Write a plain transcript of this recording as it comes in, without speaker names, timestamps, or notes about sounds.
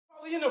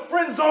In the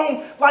friend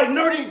zone like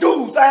nerdy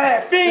dudes. I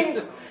had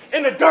fiends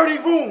in the dirty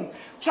room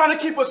trying to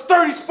keep a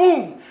sturdy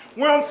spoon.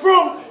 Where I'm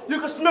from, you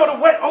can smell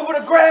the wet over the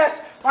grass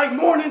like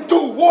morning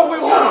dew. War with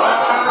who?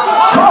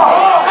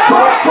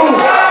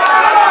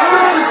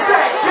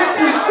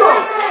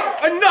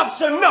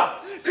 Enough's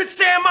enough. Cause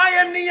Sam, I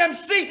am the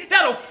MC,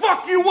 that'll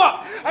fuck you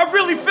up. I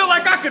really feel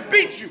like I could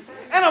beat you.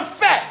 And I'm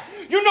fat.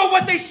 You know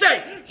what they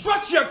say,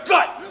 trust your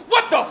gut.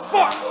 What the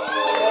fuck?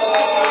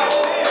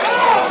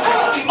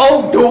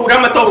 Oh, dude,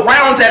 I'ma throw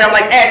rounds at him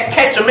like ass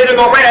catch him, it'll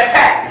go right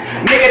attack.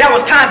 Nigga, that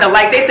was kinda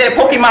like they said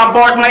Pokemon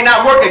bars might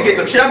not work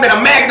against him. Shit, I'm in a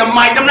Magnum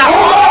mic, I'm not.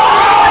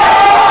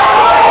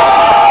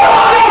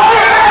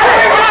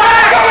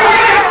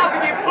 To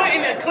get put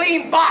in a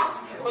clean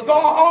box, but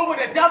going home with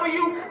a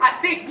W,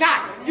 I think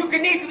not. You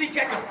can easily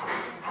catch a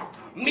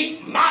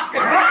meat mop.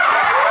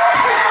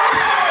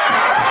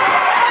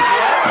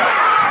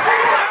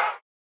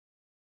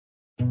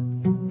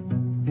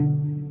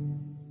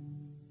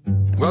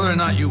 Whether or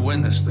not you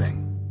win this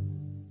thing,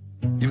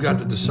 you've got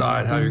to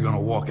decide how you're going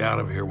to walk out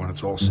of here when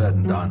it's all said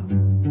and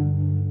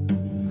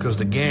done. Because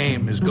the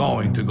game is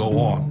going to go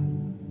on.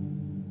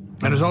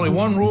 And there's only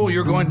one rule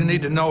you're going to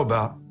need to know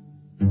about.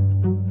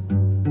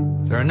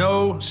 There are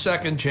no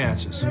second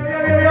chances. Yo.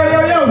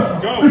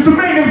 It's the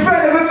main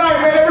event of the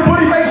night, man.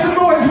 Everybody make some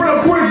noise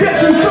real quick.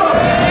 Get you some.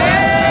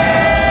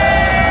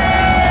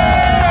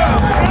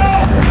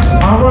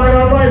 All right.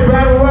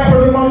 Battle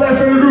rapper to my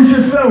left, introduce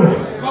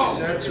yourself.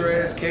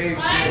 TREZ,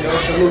 Cave shit. Yo,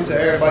 salute to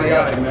everybody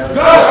out here, man.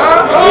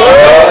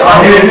 Yeah.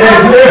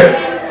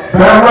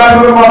 Battle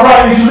rapper to my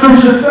right,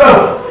 introduce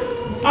yourself.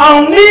 I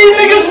don't need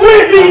niggas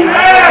with me.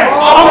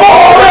 I'm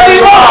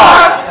already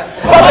live.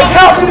 But the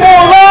couch is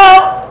more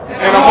loud.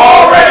 And I'm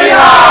already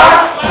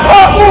high.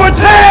 Pop more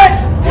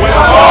tags. When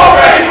I'm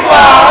already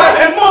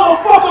fly. And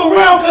motherfucker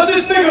around cause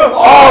this nigga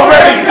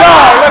already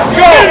died. Let's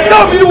go.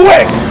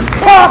 NWX.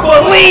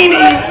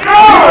 PROPHELINNI.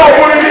 You know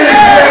what it is,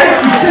 man.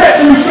 This is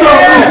Get You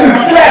Some. This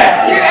is that.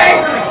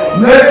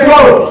 Let's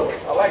go.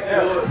 I like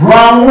that.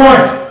 Round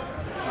one.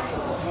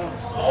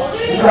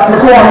 We got the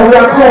corner.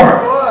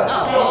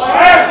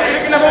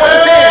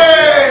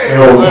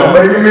 Yo,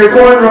 somebody give me a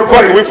coin real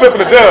quick. We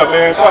flipping the dub,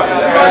 man. We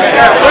ain't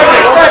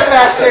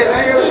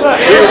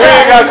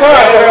got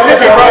time. We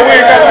ain't got time,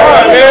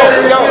 man.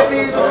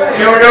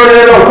 Yo, call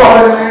it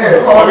in the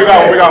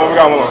head. We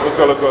got one. Let's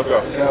go.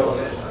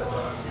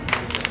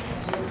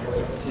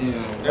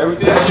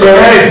 That's your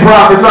head,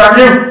 Prof. It's on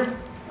you.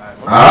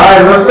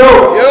 Alright, let's go.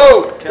 Yo!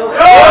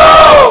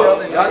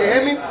 Y'all can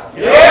hear me?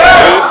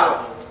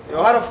 Yeah! Yo,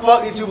 how the fuck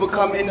did you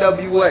become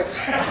NWX?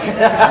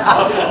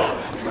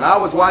 When I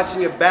was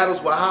watching your battles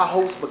with high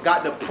hopes but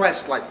got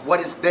depressed, like, what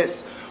is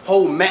this?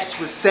 Whole match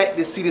was set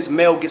to see this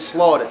male get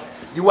slaughtered.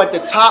 You at the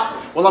top?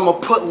 Well, I'm gonna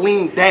put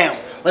lean down.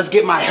 Let's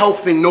get my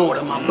health in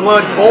order. My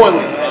blood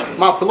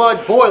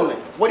boiling.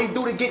 What'd he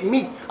do to get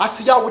me? I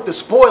see y'all with the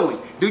spoiling.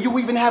 Do you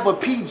even have a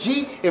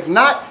PG? If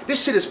not,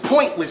 this shit is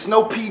pointless.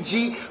 No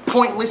PG,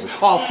 pointless.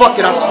 Oh, fuck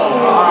it.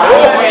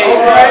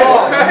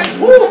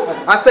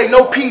 I say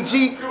no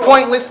PG,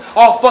 pointless.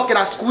 Oh, fuck it.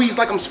 I squeeze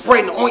like I'm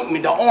spreading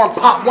ointment. The arm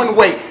pop one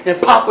way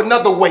and pop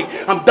another way.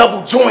 I'm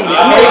double jointed.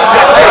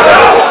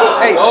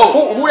 Hey,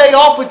 who they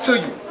offer to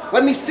you?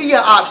 Let me see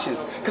your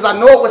options, cause I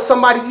know it was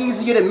somebody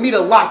easier than me to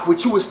lock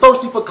with. You was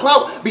thirsty for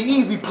clout, be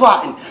easy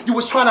plotting. You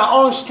was trying to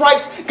earn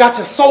stripes, got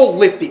your soul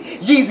lifted.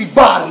 Yeezy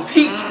bottoms,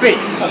 heat spit,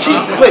 cheap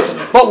clips.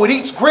 But with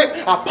each grip,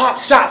 I pop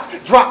shots,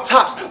 drop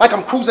tops like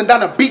I'm cruising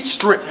down a beach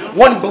strip.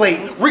 One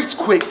blade, reach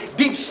quick,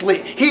 deep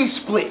slit, he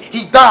split,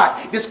 he died.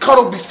 This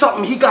cuddle be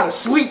something he gotta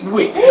sleep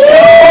with.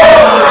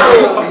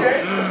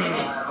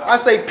 I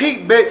say,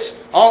 Pete, bitch.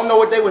 I don't know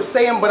what they were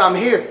saying, but I'm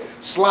here.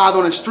 Slide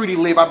on the street he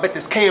live, I bet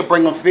this K will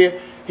bring him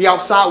fear. He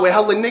outside with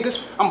hella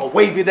niggas, I'ma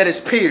wave it at his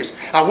peers.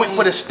 I went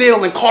for the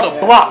steal and caught a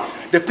block.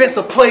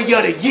 Defensive player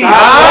of the year.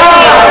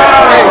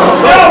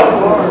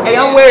 Hey,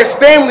 I'm where his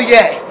family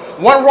at.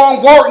 One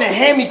wrong word and a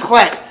hammy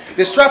clap.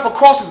 The strap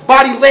across his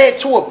body led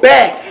to a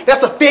bag.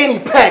 That's a fanny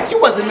pack. You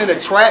wasn't in a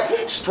trap.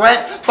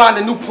 Strap,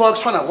 finding new plugs,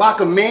 trying to lock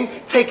them in.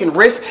 Taking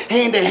risks,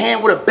 hand in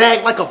hand with a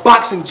bag like a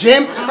boxing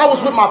gym. I was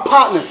with my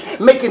partners,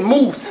 making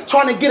moves,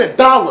 trying to get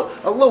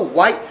 $1. A little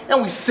white, and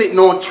we sitting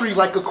on a tree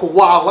like a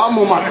koala. I'm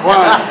on my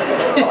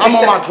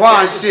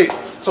grind shit.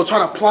 So try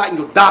to plot and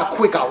you'll die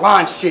quick, I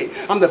line shit.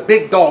 I'm the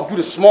big dog, you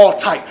the small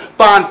type.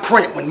 Fine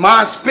print, when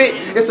mine spit,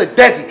 it's a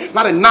desi,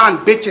 not a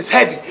bitch, it's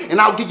heavy.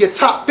 And I'll give you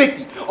top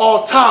 50,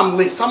 all-time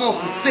list. I'm on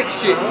some sick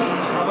shit.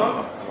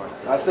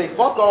 I say,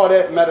 fuck all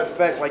that, matter of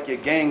fact, like your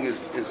gang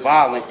is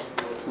violent.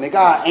 Nigga,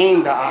 I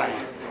aim the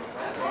iron.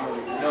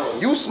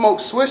 You smoke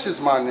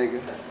swishes, my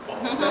nigga.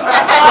 The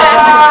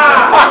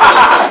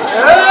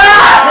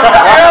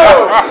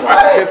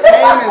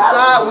pain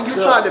inside when you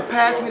tried to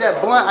pass me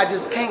that blunt, I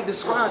just can't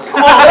describe it.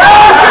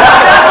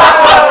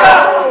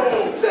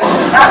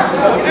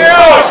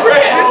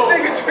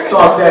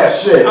 Talk that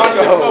shit.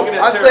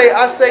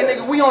 I say,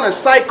 nigga, we on a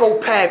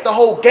psychopath. The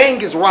whole gang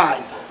is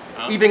riding.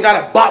 Even got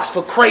a box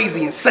for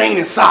crazy, insane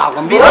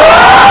asylum.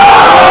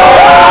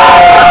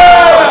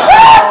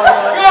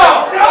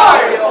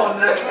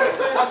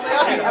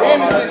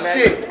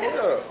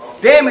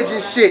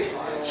 damaging shit.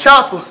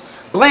 Chopper,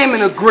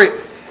 blaming the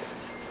grip.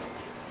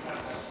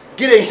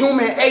 Get a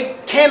human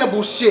ate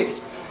cannibal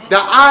shit. The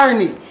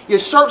irony, your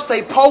shirt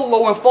say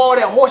polo and for all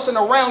that horsing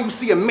around, you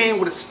see a man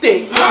with a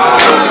stick. Talk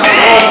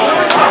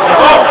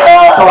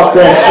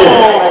that shit.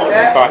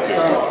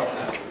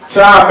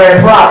 Time,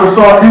 man. Prophets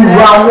on you,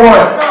 round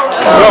one.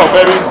 Go,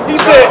 baby. He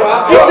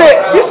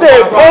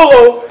said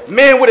polo,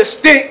 man with a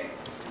stick.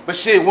 But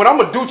shit, what I'm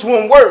gonna do to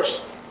him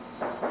worse.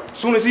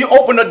 Soon as he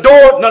open the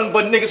door, nothing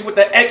but niggas with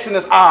the X in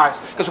his eyes.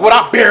 Cause what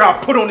I bear, I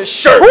put on his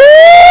shirt.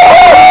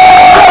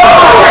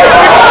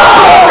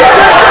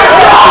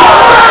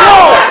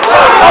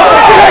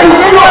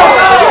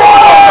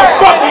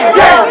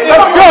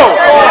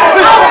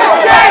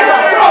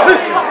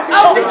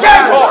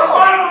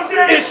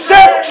 It's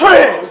Chef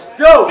TREZ.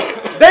 Yo,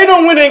 they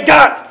done went and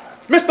got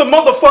Mr.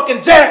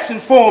 Motherfucking Jackson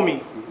for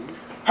me.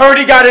 Heard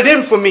he got it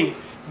in for me.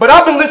 But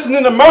I've been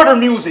listening to murder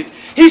music.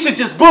 He should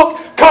just book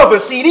cover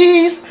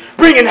CDs,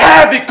 bringing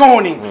havoc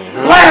on him,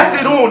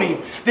 blasted on him.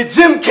 The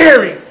Jim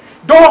Carrey,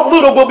 dog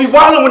little but be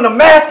wildin' when the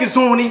mask is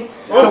on him,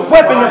 the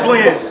weapon to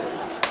blend.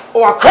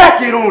 Or I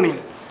crack it on him,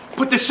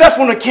 put the chef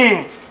on the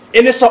can,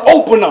 and it's an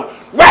opener.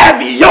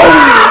 Ravioli!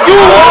 You!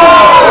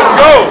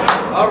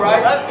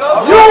 Alright, let's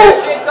go. You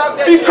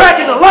be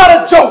cracking a lot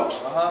of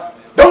jokes.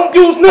 Don't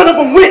use none of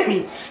them with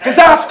me, cause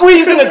I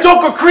squeeze in the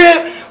Joker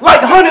crib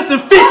like hundreds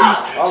and fifties.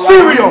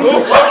 Cereal.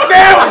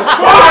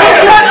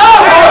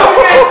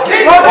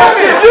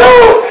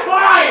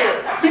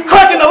 Be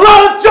cracking a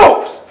lot of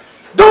jokes.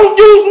 Don't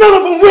use none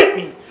of them with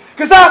me,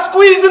 cause I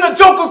squeeze in the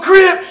Joker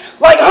crib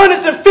like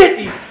hundreds and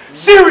fifties.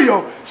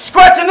 Cereal.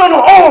 Scratching on the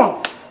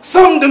arm.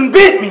 Something done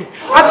bit me.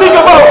 I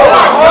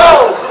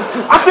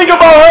think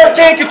about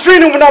Hurricane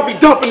Katrina when I be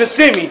dumping the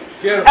semi.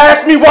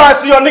 Ask me why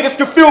so y'all niggas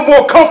can feel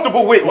more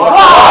comfortable with me.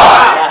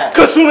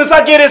 Cause soon as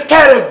I get this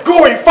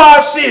category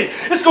 5 shit,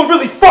 it's gonna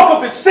really fuck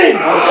up his city.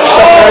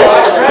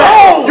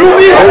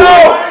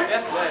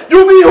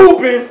 You be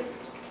hooping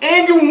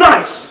and you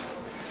nice.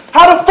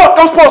 How the fuck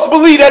I'm supposed to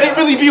believe that he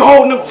really be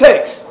holding them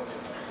texts?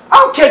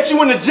 I'll catch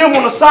you in the gym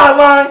on the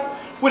sideline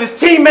with his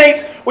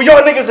teammates where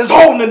y'all niggas is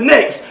holding the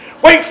necks.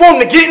 Wait for him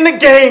to get in the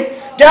game,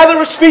 gather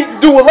his feet to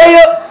do a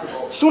layup.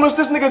 Soon as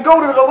this nigga go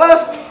to the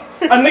left,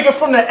 a nigga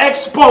from the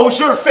expose,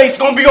 your face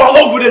gonna be all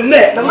over the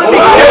net. Now let me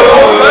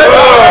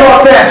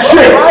guess.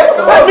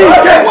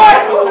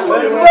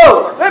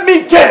 Let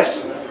me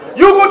guess.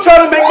 You gonna try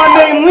to make my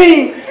name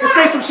lean and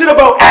say some shit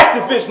about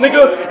activists,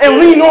 nigga, and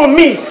lean on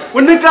me.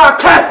 When nigga I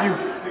clap you,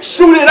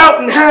 shoot it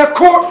out in half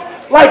court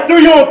like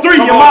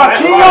 3-on-3.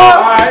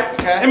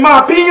 In my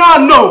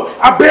opinion, no.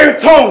 I bear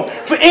tone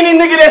for any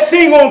nigga that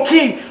sing on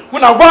key.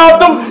 When I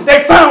robbed them,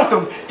 they found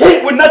them.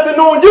 Hit with nothing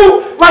on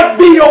you, like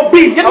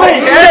B.O.B. Your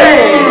name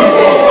shit.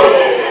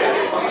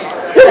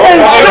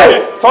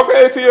 Talk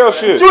that ATL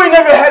shit. You ain't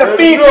never had a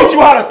fiend teach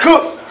you how to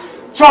cook.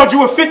 Charge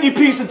you a 50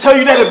 piece and tell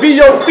you that'll be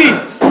your fee.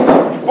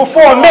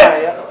 Before I met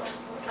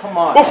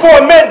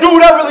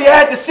dude, I really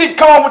had the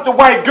sitcom with the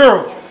white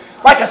girl.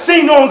 Like a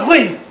scene on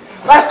Glee.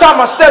 Last time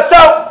I stepped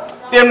out,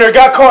 damn near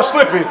got caught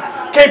slipping.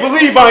 Can't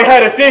believe I ain't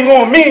had a thing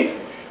on me.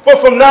 But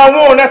from now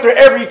on, after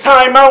every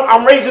timeout,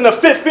 I'm raising a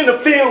fifth in the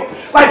field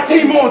like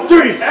team on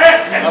 3.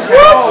 What?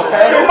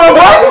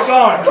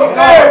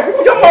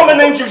 Your mama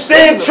named you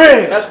Sam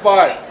TREZ. That's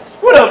fine.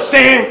 What up,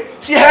 Sam?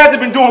 She had to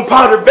been doing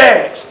powder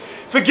bags.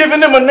 For giving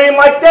them a name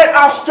like that,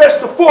 I'll stretch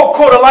the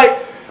forequarter like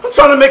I'm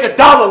trying to make $1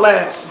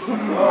 last.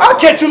 I'll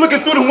catch you looking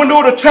through the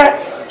window of the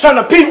track, trying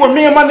to peep where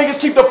me and my niggas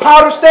keep the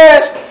powder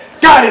stash.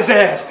 Got his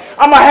ass.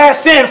 I'ma have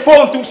sand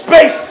falling through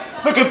space,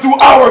 looking through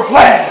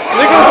hourglass,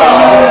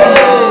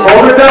 nigga.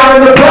 Hold it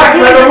down in the back,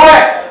 let it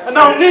whack. And I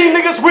don't need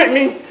niggas with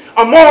me.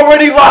 I'm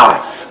already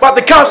live. About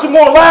to count some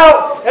more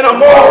loud, and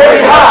I'm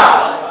already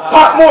high.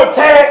 Pop more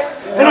tags,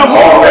 and I'm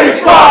already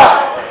fly.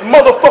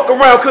 Motherfuck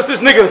around, cause this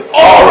nigga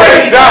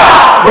already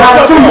died.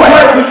 Round 2,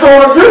 it's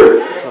on you.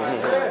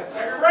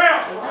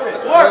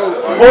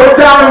 Hold it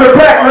down in the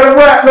back, let it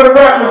rap.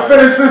 Let's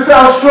finish this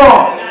out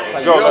strong.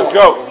 Let's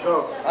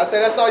go. I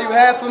said, that's all you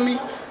had for me?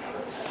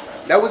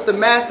 That was the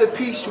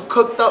masterpiece you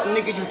cooked up,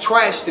 nigga, you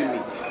trashed in me.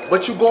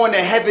 But you going to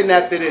heaven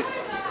after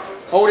this.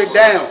 Hold it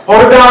down.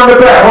 Hold it down in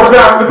the back,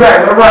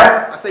 let it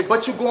rap. I say,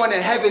 but you going to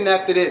heaven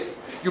after this.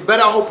 You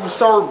better hope you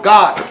serve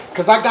God.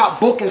 Cause I got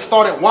booked and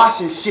started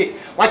washing shit.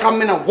 Like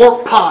I'm in a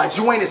work pod.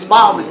 You ain't as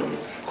wild as me.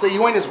 Say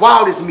you ain't as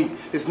wild as me.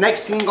 This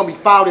next scene gonna be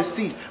foul to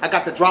see. I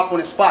got the drop on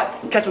the spot.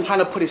 Catch him trying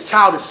to put his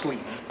child to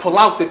sleep. Pull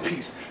out the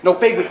piece. No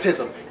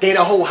favoritism. Gave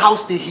the whole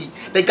house to heat.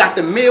 They got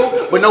the meal,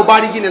 but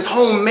nobody in his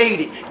home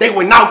made it. They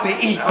went out to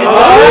eat. Talk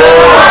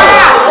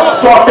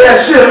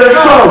that shit, let's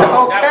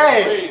go.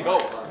 Okay.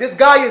 This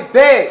guy is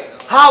dead.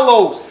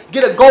 Hollows.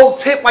 Get a gold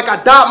tip like I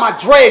dyed my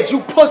dreads. You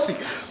pussy.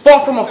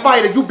 Fall from a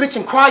fighter. You bitch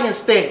and cry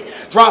instead.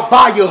 Drive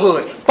by your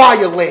hood. By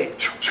your leg.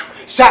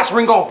 Shots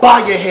ring off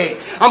by your head.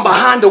 I'm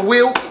behind the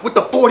wheel with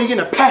the 40 in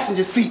the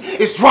passenger seat.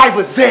 It's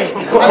driver's ed.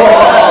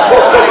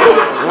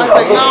 I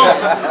say,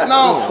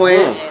 no,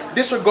 plan.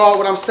 Disregard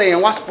what I'm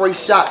saying. Why spray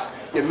shots?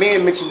 Your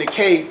man mentioned the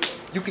cave.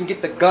 You can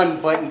get the gun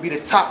butt and be the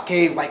top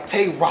cave like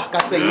Tay-Rock. I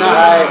say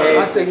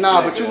nah. I say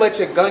nah, but you let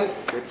your gun,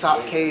 the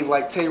top cave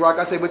like Tay-Rock.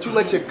 I say, but you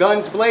let your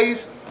guns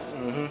blaze.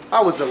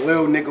 I was a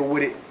little nigga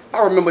with it.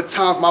 I remember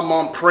times my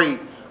mom prayed.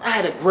 I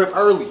had a grip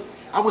early.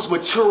 I was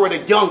mature at a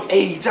young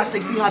age. I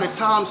say, see how the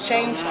times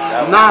change?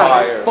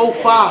 9, 4,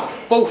 5,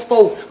 4,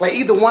 4. Like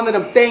either one of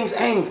them things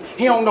aim.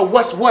 He don't know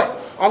what's what.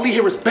 All he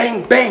hear is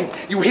bang, bang.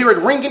 You hear it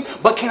ringing,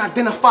 but can't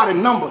identify the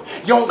number.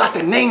 You don't got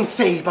the name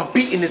saved. I'm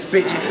beating this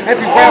bitch.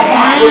 Every round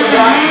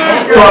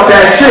Talk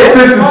that shit,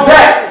 this is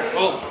that.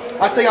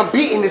 I say I'm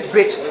beating this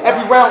bitch.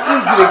 Every round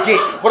easy to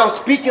get, but I'm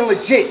speaking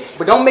legit.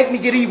 But don't make me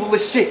get evil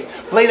as shit.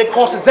 Blade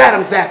across his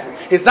Adam's apple.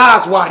 His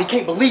eyes wide, he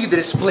can't believe that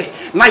it's split.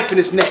 Knife in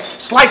his neck,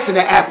 slicing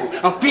the apple.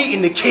 I'm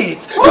feeding the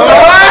kids.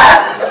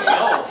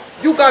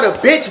 You got a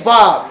bitch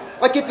vibe.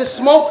 Like if it's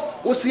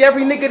smoke, we'll see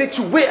every nigga that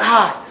you with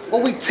high. Or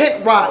we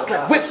tent rides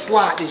like whip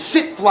slide and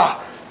shit fly.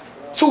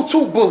 2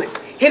 bullets,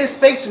 hit his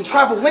face and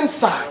travel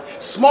inside.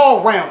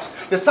 Small rounds,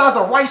 the size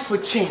of rice for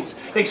chins.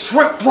 They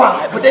shrimp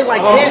fried, but they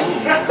like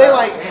damn.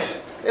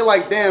 They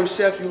like damn,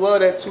 chef, you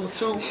love that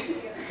 2-2.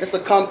 It's a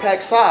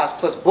compact size,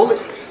 plus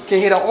bullets can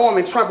hit an arm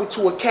and travel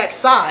to a cat's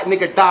side.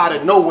 Nigga died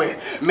of nowhere.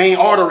 Main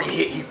artery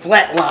hit, he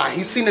flatlined.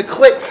 He seen the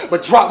clip,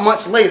 but dropped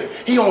months later.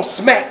 He on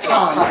smack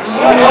time.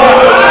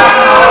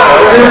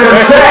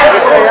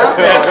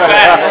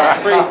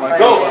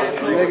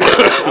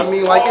 I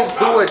mean, like it's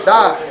do or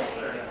die.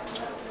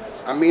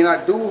 I mean, I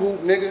do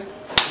hoop, nigga.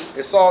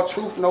 It's all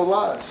truth, no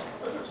lies.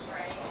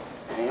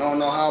 And you don't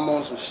know how I'm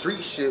on some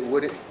street shit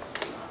with it.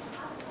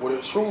 Well,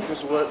 the truth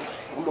is what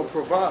I'm gonna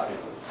provide.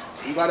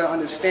 You gotta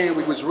understand,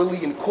 we was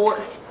really in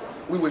court.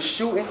 We was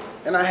shooting,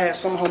 and I had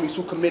some homies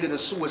who committed a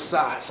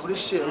suicide. So this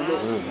shit,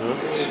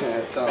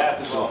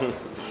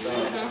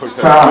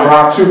 Time,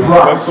 round 2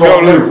 blocks.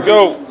 Let's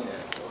go.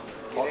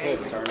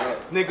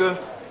 Nigga,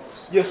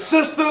 your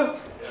sister,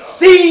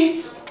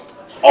 seeds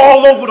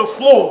all over the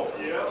floor.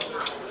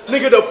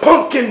 Nigga, the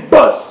pumpkin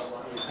bust.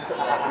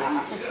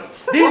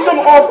 These some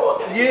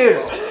off,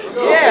 yeah.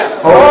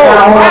 Hold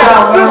on.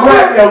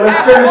 Yo,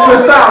 let's finish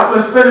this out.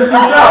 Let's finish this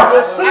out.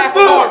 Your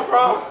sister,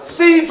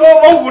 seeds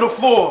all over the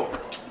floor.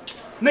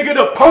 Nigga,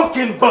 the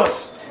pumpkin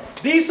bust.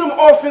 These some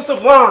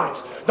offensive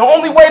lines. The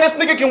only way this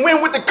nigga can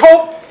win with the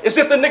coat is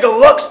if the nigga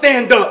luck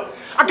stand up.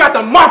 I got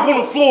the mop on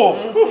the floor.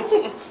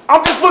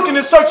 I'm just looking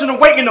and searching and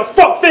waiting to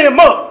fuck fam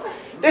up.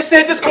 They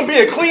said this gonna be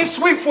a clean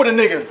sweep for the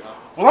nigga.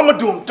 Well, I'm gonna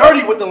do him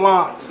dirty with the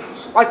lines.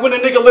 Like when a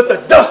nigga lift the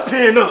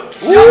dustpan up.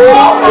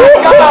 Talk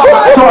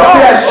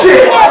that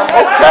shit.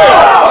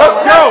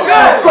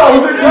 Let's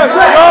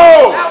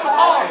go.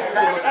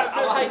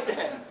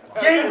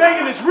 Gang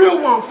banging is real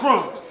where I'm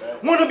from.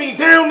 Wanna be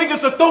down,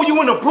 niggas will throw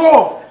you in a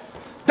brawl.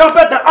 Dump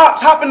at the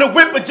ops, hop in the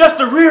whip, adjust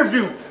the rear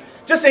view.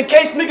 Just in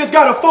case niggas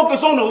gotta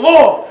focus on the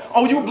law.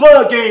 Oh, you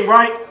blood gang,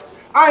 right?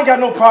 I ain't got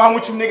no problem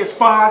with you niggas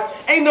 5.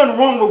 Ain't nothing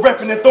wrong with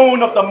repping and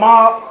throwing up the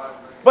mob.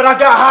 But I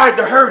got hired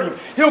to hurt him.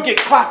 He'll get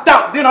clocked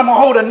out, then I'ma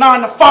hold a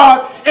 9 to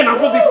 5, and I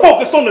really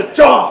focus on the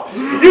job.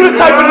 You the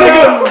type of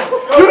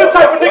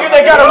nigga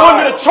that got him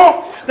under the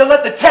trunk that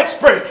let the tech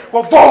spray,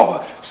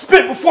 revolver,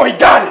 spit before he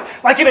got it,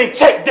 like it ain't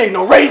check day,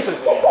 no razor.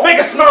 Make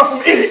it smile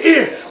from ear to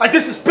ear, like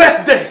this is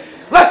best day.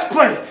 Let's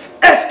play,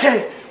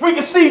 SK, we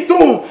can see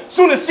through him.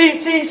 Soon as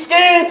CT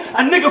scan,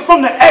 a nigga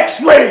from the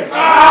X-rays.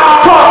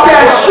 Talk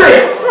that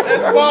shit.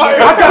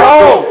 I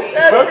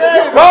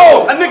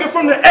got a nigga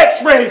from the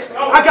X-rays.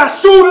 I got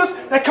shooters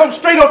that come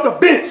straight off the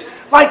bench,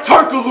 like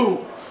Turkaloo,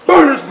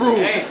 Burners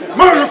Brews,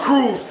 Murder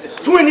Crews,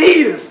 Twin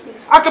Heaters.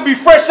 I could be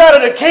fresh out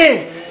of the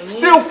can,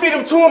 still feed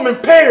them to them in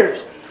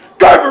pairs.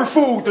 Gerber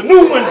food, the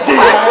new one, G.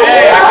 Let's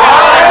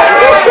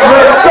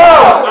go.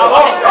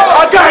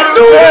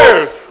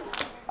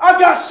 I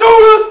got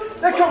shooters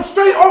that come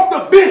straight off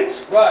the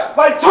bench,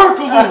 like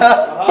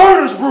Turkaloo,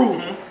 Burners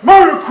Brews,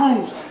 Murder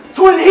Crews,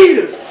 Twin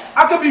Heaters.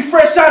 I could be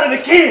fresh out of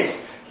the can,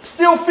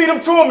 still feed them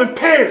to them in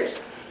pairs.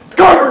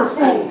 Gerber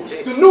food,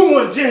 the new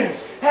one, Jim.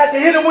 Had to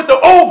hit him with the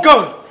old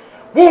gun.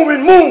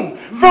 Warren Moon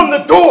from the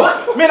door.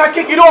 Man, I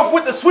kick it off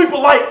with the sweeper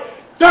like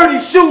dirty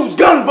shoes,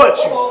 gun butt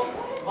you.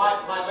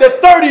 The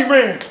 30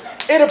 rim,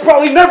 it'll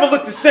probably never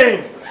look the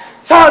same.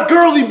 Todd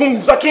Gurley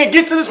moves, I can't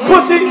get to this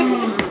pussy.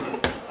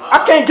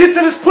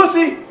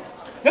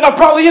 Then I'm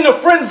probably in the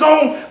friend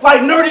zone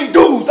like nerdy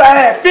dudes. I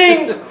had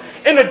fiends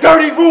in the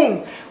dirty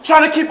room,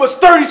 trying to keep a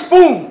sturdy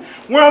spoon.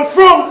 Where I'm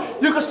from,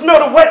 you can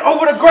smell the wet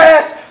over the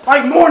grass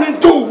like morning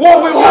dew.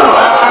 War with war.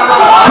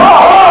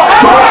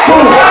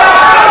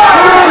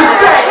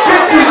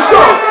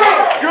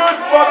 Good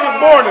fucking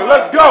morning.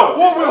 Let's go.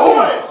 War with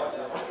war.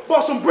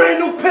 Bought some brand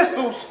new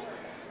pistols.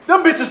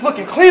 Them bitches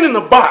looking clean in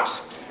the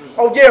box.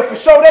 Oh yeah, for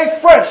sure, they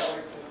fresh.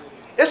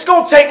 It's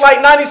gonna take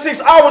like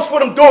 96 hours for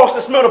them dogs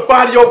to smell the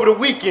body over the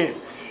weekend.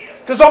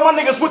 Cause all my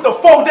niggas with the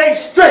 4-day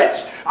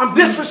stretch, I'm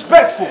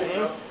disrespectful.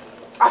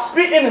 I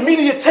spit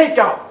intermediate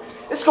takeout.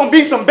 It's gonna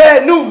be some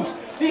bad news.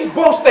 These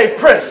both stay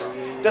pressed.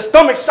 The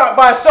stomach shot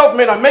by itself,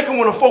 man, I make him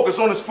wanna focus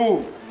on his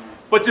food.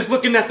 But just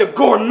looking at the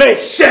gourmet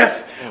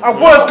chef, I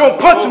was gonna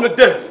punch him to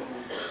death.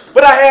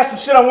 But I had some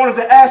shit I wanted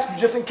to ask you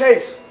just in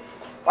case.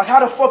 Like, how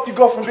the fuck you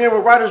go from being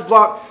with Writer's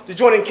Block to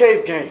joining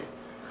Cave Gang?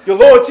 Your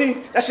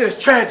loyalty, that shit is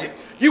tragic.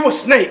 You a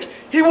snake.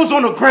 He was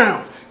on the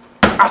ground.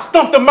 I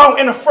stumped him out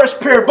in a fresh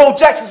pair of Bo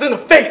Jacksons in the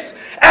face.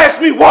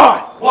 Ask me why.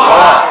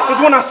 Why?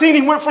 Because when I seen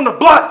he went from the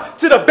block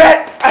to the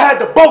back, I had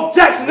the Bo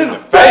Jackson in the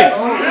face.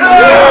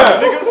 Yeah,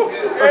 nigga.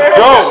 Let's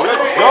go.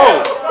 Let's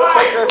go.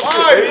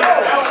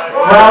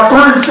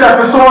 Round 3,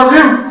 Chef, it's on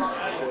you.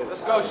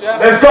 Let's go, Chef.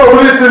 Let's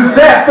go. This is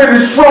that.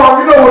 Finish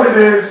strong. You know what it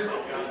is.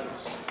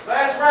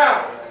 Last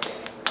round.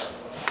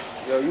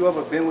 Yo, you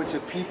ever been with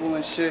your people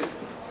and shit?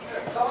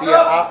 See a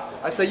op?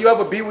 I say, you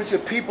ever be with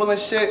your people and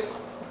shit?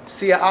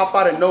 See a op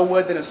out of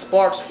nowhere, then the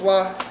sparks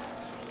fly.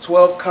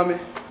 12 coming,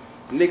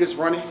 niggas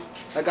running.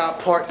 I got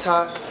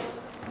part-time.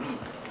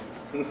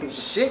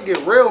 Shit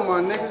get real,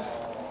 my nigga.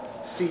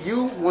 See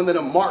you, one of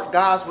the marked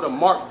guys with a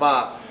marked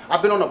vibe.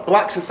 I've been on the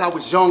block since I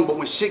was young, but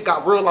when shit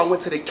got real, I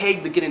went to the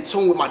cave to get in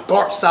tune with my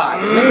dark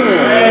side.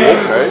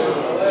 Okay.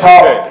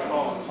 Talk.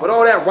 But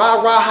all that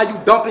rah-rah, how you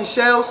dumping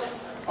shells,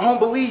 I don't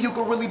believe you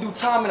could really do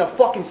time in a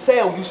fucking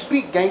cell. You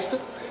speak, gangster.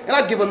 And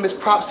I give him his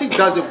props, he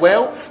does it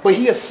well, but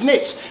he a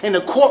snitch. In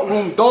the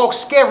courtroom, dog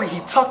scary,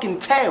 he tuck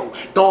and tail.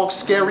 Dog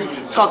scary,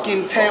 tuck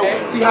and tail.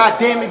 See how I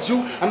damage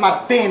you? I'm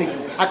not a fan of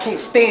you. I can't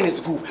stand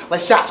this goof.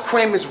 Like shots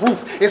cram this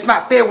roof. It's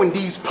not fair when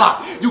these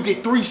pop. You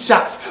get 3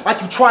 shots,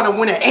 like you trying to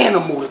win an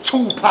animal, the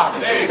 2 pop.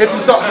 If you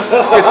thought,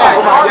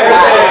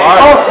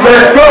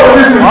 Let's go.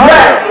 This is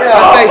that.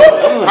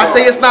 I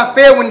say it's not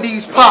fair when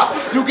these pop.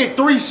 You get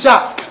 3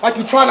 shots, like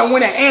you trying to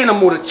win an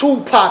animal, the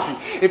 2 popping.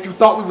 If you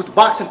thought we was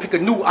boxing, pick a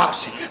new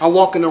option. I'm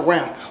walking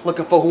around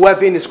looking for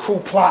whoever in this crew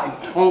plotting.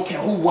 I don't care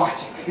who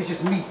watching. It's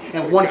just me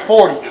and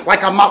 140.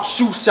 Like I'm out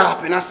shoe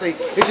shopping. I say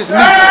it's just me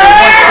and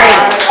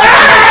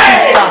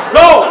 140.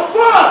 Go!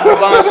 I'm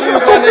buying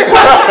shoes, my nigga.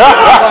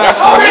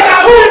 I'm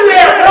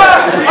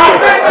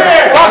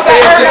I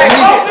say it's just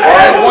me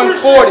and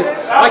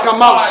 140. Like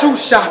I'm out shoe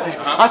shopping.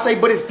 I say,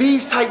 but it's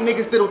these type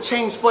niggas that'll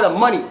change for the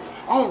money.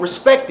 I don't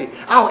respect it.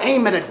 I'll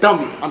aim at a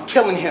dummy. I'm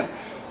killing him.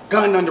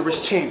 Gun under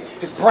his chin.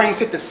 His brains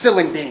hit the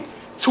ceiling then.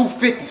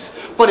 250s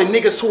for the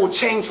niggas who will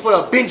change for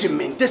a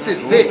Benjamin. This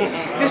is it.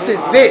 This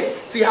is it.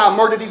 See how I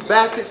murder these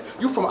bastards?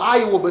 You from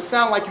Iowa but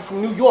sound like you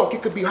from New York.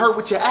 It could be hurt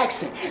with your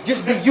accent.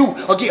 Just be you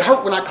or get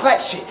hurt when I clap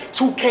shit.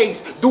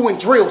 2Ks doing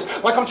drills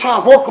like I'm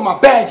trying to work on my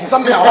badges.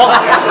 I'm in a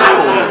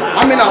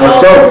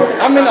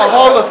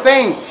hall of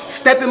fame.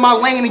 Step in my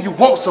lane and you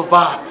won't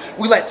survive.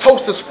 We let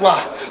toasters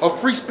fly. A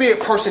free spirit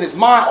person is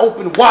mind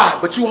open wide.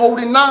 But you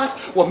holding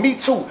 9s? Well, me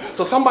too.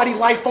 So somebody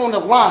life on the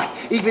line.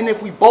 Even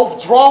if we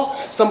both draw,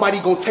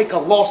 somebody gonna take a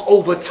loss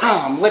over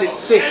time. Let it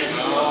sit.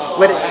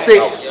 Let it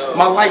sit.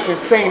 My life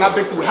insane. I've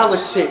been through hella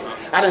shit.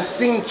 I done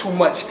seen too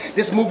much.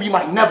 This movie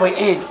might never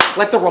end.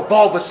 Let the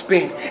revolver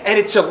spin.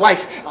 Edit your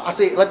life. I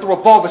say, let the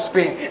revolver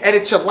spin.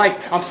 Edit your life.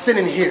 I'm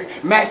sitting here.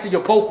 Master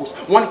your vocals.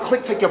 One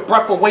click, take your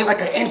breath away like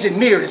an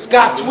engineer. This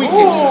guy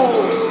tweaking.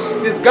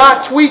 This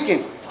guy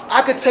tweaking.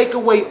 I could take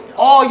away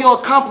all your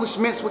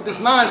accomplishments with this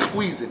 9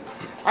 squeezing.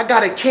 I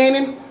got a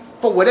cannon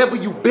for whatever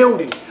you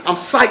building. I'm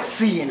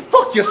sightseeing.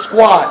 Fuck your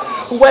squad.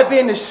 Whoever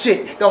in this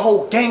shit, the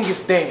whole gang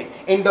is dead.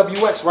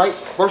 NWX, right?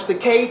 Versus the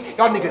cave.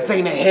 Y'all niggas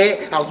ain't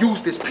ahead. I'll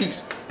use this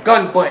piece.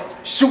 Gun butt.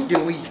 Shoot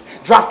and leave.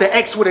 Drop the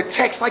X with a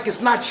text like it's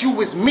not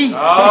you, it's me. Yo.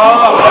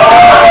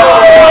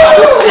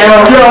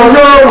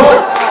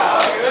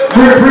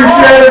 We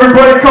appreciate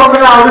everybody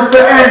coming out. It's the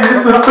end.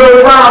 It's the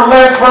 3rd round.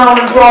 Last round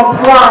is on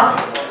Prof.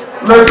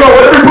 Let's go.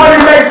 Everybody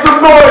make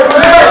some noise.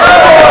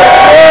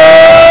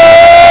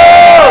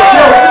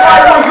 Yo,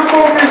 tonight was a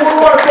movie. We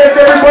want to thank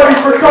everybody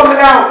for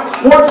coming out.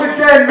 Once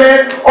again,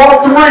 man,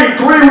 all 3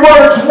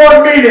 words,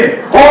 1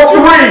 meaning. All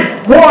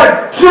 3.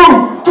 1,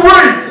 2, 3.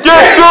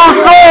 Get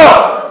juice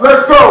up!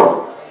 Let's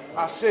go.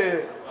 I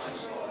said,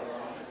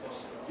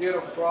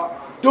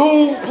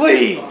 dude,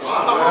 please.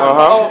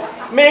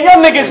 Man,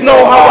 y'all niggas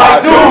know how I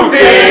do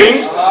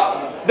things.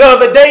 The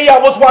other day I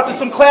was watching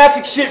some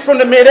classic shit from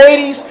the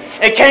mid-80s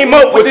and came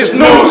up with this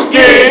new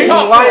scheme.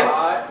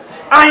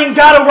 I ain't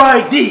gotta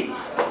ride deep.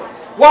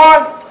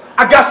 Why?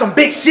 I got some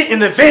big shit in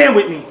the van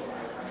with me.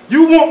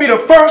 You won't be the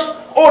first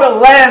or the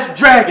last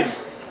dragon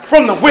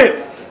from the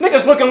whip.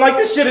 Niggas looking like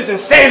this shit is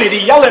insanity.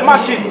 Y'all let my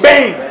shit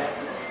bang.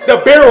 The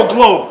barrel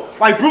glow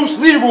like Bruce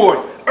Leroy.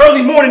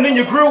 Early morning in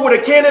your grill with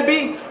a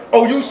canopy.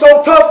 Oh, you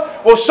so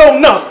tough? Well, show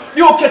enough.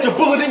 You'll catch a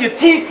bullet in your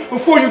teeth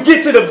before you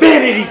get to the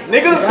vanity,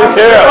 nigga.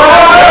 Yeah.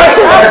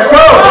 Let's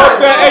go. That's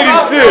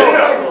that 80 shit.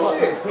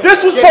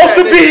 This was supposed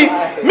to be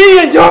me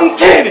and Young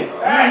Cannon.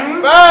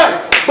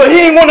 But he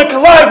ain't want to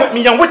collide with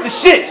me. I'm with the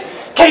shits.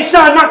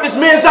 K-Shine knocked his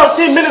mans out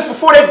 10 minutes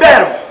before they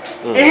battle.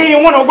 And he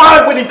ain't want to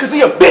ride with him because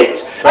he a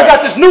bitch. I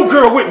got this new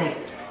girl with me.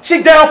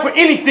 She down for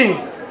anything.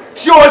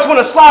 She always want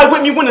to slide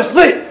with me when it's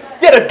lit.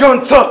 Get a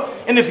gun tucked.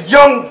 And if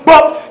Young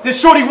Buck, this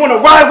shorty want to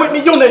ride with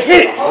me on the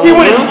hit, he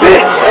with his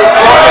bitch.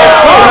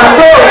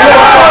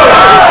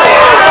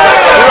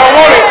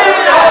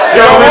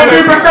 Let's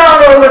keep it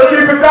down, though. Let's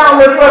keep it down.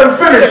 Let's let him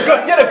finish.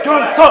 Get a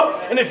gun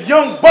tucked. And if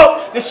Young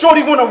Buck, this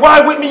shorty want to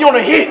ride with me on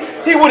the hit,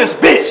 he with his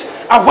bitch.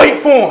 I wait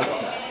for him.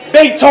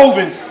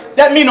 Beethoven,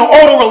 That mean to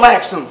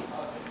auto-relax him.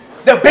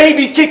 The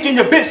baby kick in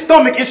your bitch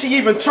stomach if she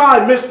even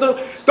tried, mister.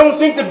 Don't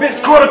think the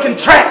bitch caught a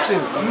contraction.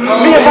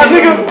 Me and my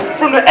nigga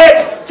from the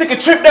X took a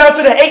trip down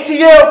to the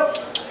ATL,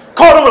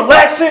 caught her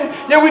relaxing.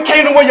 Yeah, we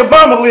came to where your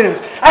mama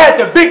lives. I had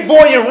the big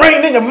boy and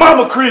rain in your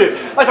mama crib.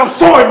 Like, I'm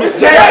sorry, Miss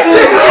Jackson.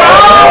 Let's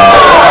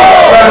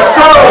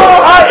go.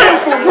 I am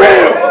for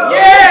real.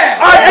 Yeah.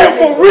 I am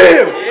for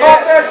real.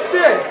 Talk that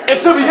shit. And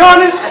to be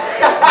honest,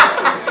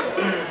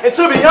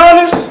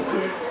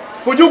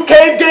 for you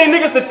cave gang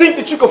niggas to think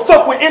that you can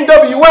fuck with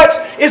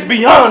NWX is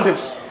beyond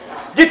us.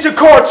 Get your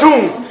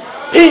cartoon.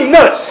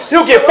 Peanuts.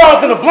 He'll get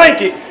found in a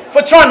blanket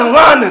for trying to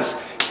line us.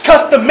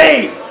 Custom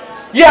made.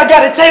 Yeah, I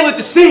got it tailored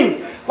to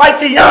scene. Like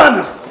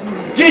Tiana.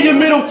 Yeah, your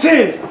middle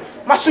 10.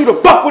 My shooter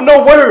buck with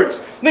no words.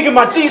 Nigga,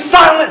 my G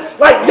silent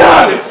like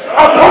Giannis.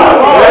 I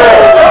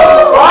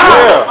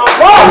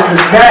promise. This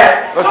is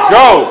that. Let's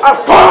go. I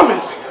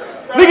promise.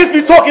 Niggas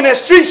be talking that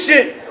street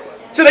shit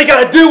till they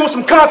gotta deal with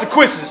some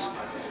consequences.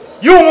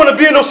 You don't want to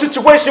be in no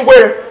situation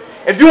where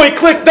if you ain't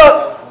clicked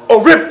up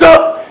or ripped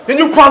up, then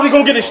you probably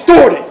gonna get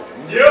extorted.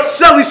 Yep.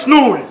 Shelly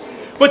snoring.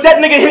 But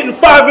that nigga hitting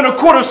 5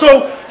 1/4,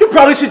 so you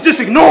probably should just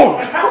ignore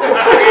him.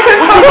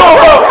 What you know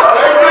about?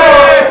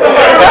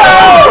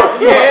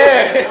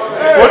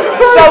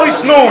 Shelly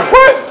snoring.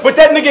 But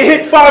that nigga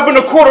hit 5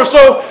 1/4,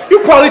 so you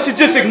probably should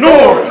just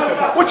ignore him.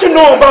 What you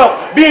know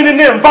about being in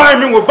an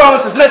environment where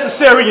violence is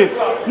necessary and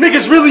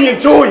niggas really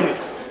enjoy it?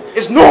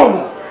 It's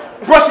normal.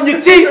 Brushing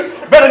your teeth,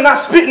 better not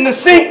spit in the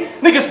sink.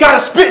 Niggas gotta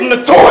spit in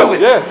the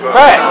toilet. Yeah,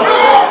 facts.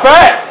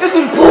 Facts. It's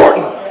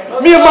important.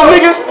 Me and my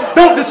niggas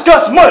don't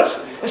discuss much,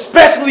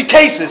 especially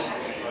cases.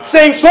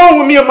 Same song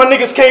when me and my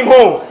niggas came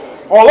home.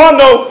 All I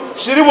know,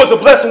 shit, it was a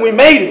blessing we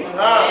made it.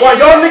 While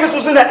y'all niggas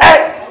was in the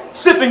act,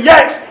 sipping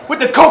yaks with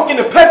the Coke and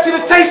the Pepsi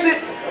to taste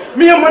it,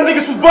 me and my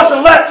niggas was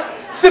busting laps,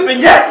 sipping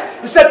yaks,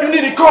 except you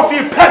needed coffee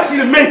and Pepsi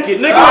to make it,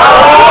 nigga.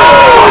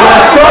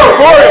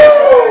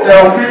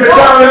 Yo, keep it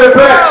down in the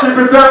back. Keep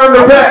it down in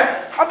the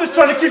back. I'm just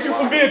trying to keep you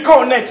from being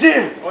caught in that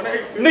gym.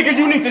 Nigga,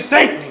 you need to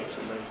thank me.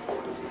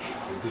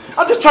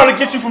 I'm just trying to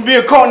get you from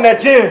being caught in that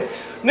gym.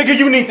 Nigga,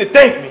 you need to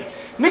thank me.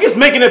 Niggas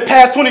making it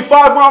past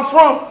 25 where I'm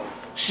from?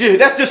 Shit,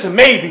 that's just a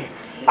maybe.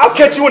 I'll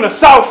catch you in the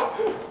South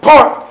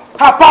Park.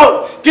 Hop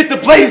out, get the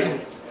blazing.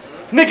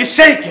 Niggas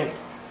shaking.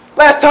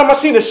 Last time I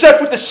seen the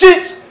chef with the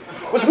shits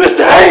was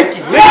Mr.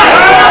 Hanky. I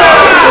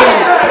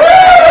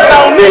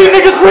don't need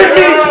niggas with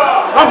me.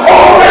 I'm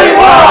already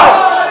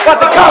live. Got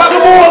the cops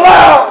more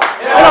loud.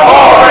 And I'm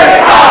already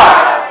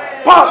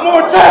high. Pop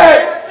more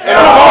tags. And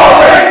I'm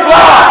already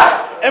fly.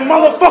 And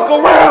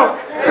motherfucker around.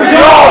 Cause you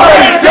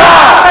already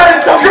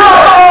died. Let's go.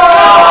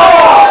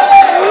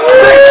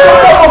 Make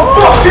some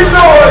fucking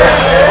noise.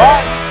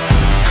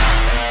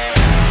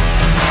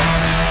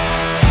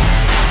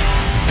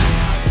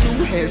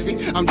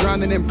 I'm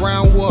drowning in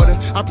brown water.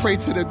 I pray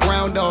to the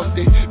ground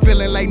often.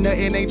 Feeling like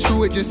nothing ain't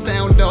true, it just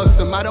sound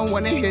awesome. I don't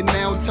wanna hear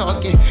now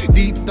talking.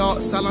 Deep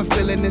thoughts, all I'm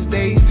feeling these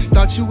days.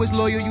 Thought you was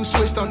loyal, you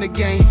switched on the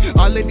game.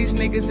 All of these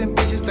niggas and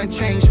bitches done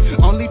changed.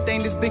 Only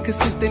thing that's been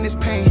consistent is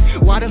pain.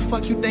 Why the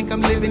fuck you think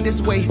I'm living this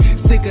way?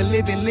 Sick of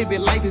living, live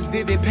it, life is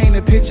vivid. Paint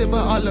a picture,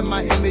 but all of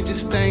my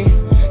images stained.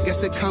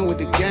 Guess it come with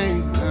the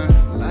game.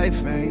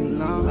 Life ain't